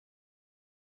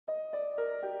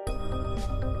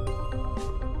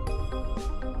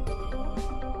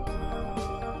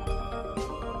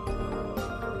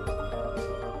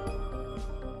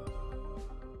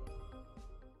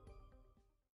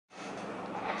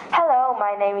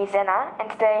my name is Anna, and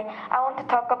today I want to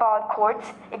talk about courts,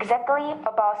 exactly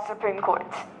about Supreme Court.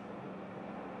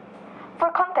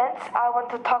 For contents, I want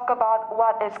to talk about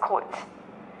what is court.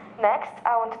 Next,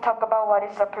 I want to talk about what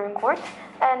is Supreme Court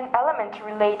and elements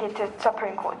related to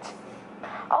Supreme Court.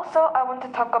 Also, I want to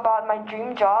talk about my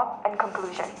dream job and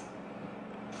conclusion.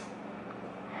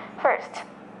 First,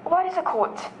 what is a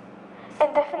court?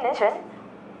 In definition,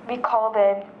 we call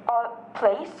them a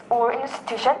place or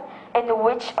institution in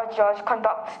which a judge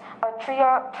conducts a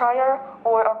trial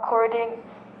or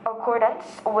accordance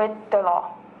with the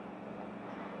law.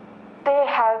 They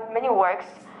have many works,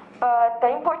 but the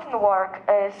important work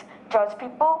is judge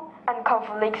people and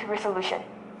conflict resolution.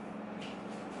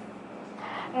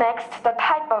 Next, the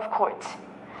type of court.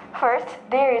 First,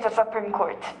 there is a Supreme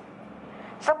Court.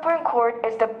 Supreme Court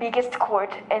is the biggest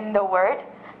court in the world.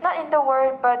 Not in the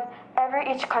world, but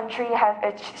each country has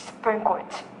its Supreme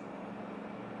Court.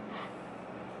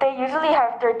 They usually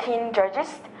have 13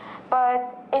 judges, but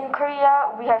in Korea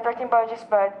we have 13 judges,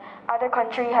 but other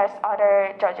country has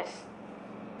other judges.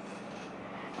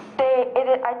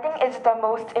 I think it's the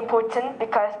most important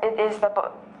because it is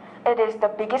the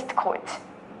biggest court.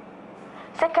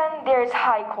 Second, there is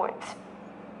High Court.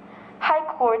 High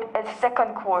Court is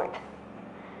second court.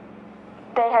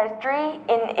 They have 3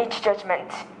 in each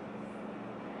judgment.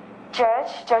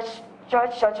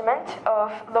 Judgment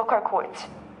of local court.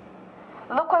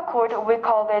 Local court, we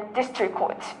call it district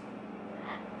court.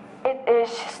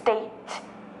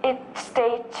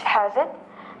 State has it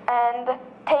and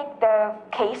take the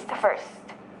case first.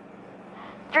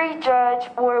 3 judge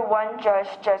or 1 judge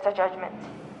judge the judgment.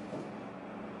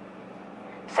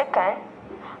 Second,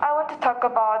 I want to talk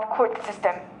about court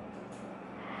system.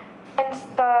 In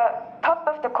the top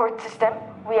of the court system,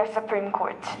 we have Supreme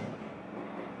Court.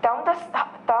 Down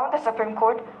the Supreme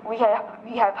Court, we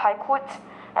have High Court,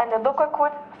 and the local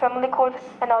court, family court,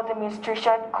 and all the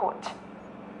administration court.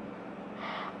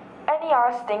 Any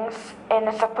other things in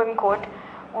the Supreme Court,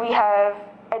 we have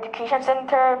education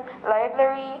center,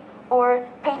 library, or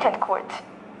patent court.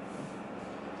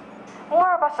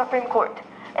 More about Supreme Court.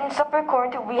 In Supreme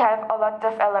Court, we have a lot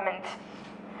of elements.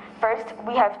 First,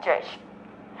 we have judge.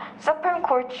 Supreme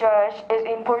Court judge is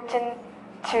important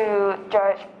to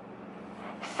judge.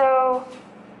 So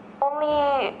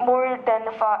only more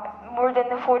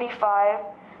than 45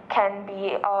 can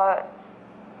be a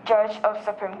judge of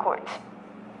Supreme Court.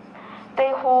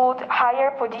 They hold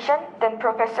higher position than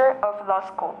professor of law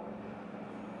school.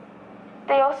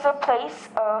 They also place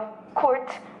of court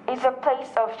is a place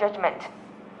of judgment.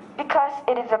 Because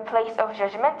it is a place of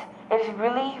judgment, it is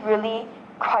really, really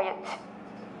quiet.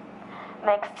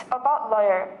 Next, about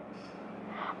lawyer.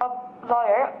 A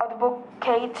lawyer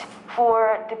advocates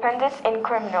for defendants in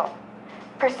criminal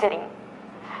proceeding,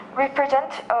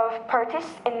 represent of parties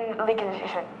in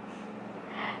litigation,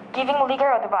 giving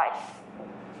legal advice.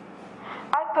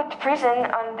 I put prison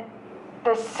on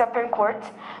the Supreme Court,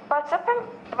 but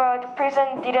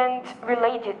prison didn't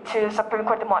relate it to Supreme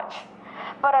Court much.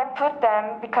 But I put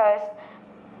them because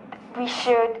we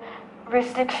should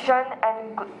restriction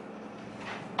and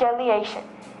retaliation.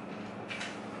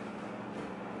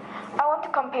 I want to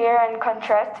compare and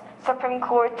contrast Supreme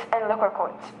Court and local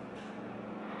court.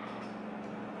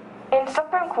 In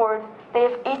Supreme Court, they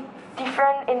have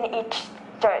different in each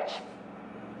judge.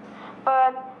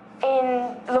 But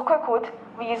in local court,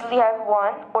 we usually have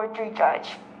 1 or 3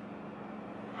 judge.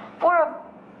 For a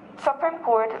Supreme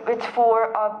Court, it's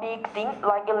for a big thing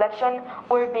like election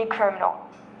or big criminal.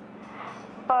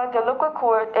 But the local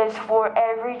court is for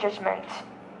every judgment.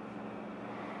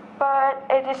 But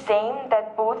it is same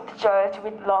that both judge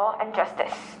with law and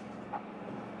justice.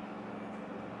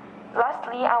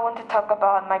 Lastly, I want to talk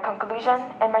about my conclusion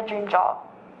and my dream job.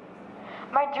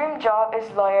 My dream job is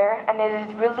lawyer, and it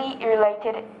is really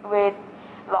related with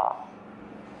law.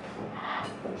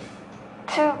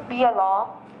 To be a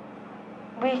law,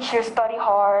 we should study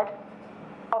hard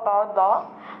about law,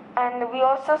 and we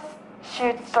also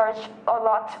should search a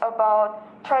lot about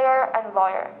trial and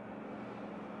lawyer.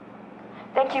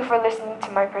 Thank you for listening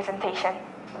to my presentation.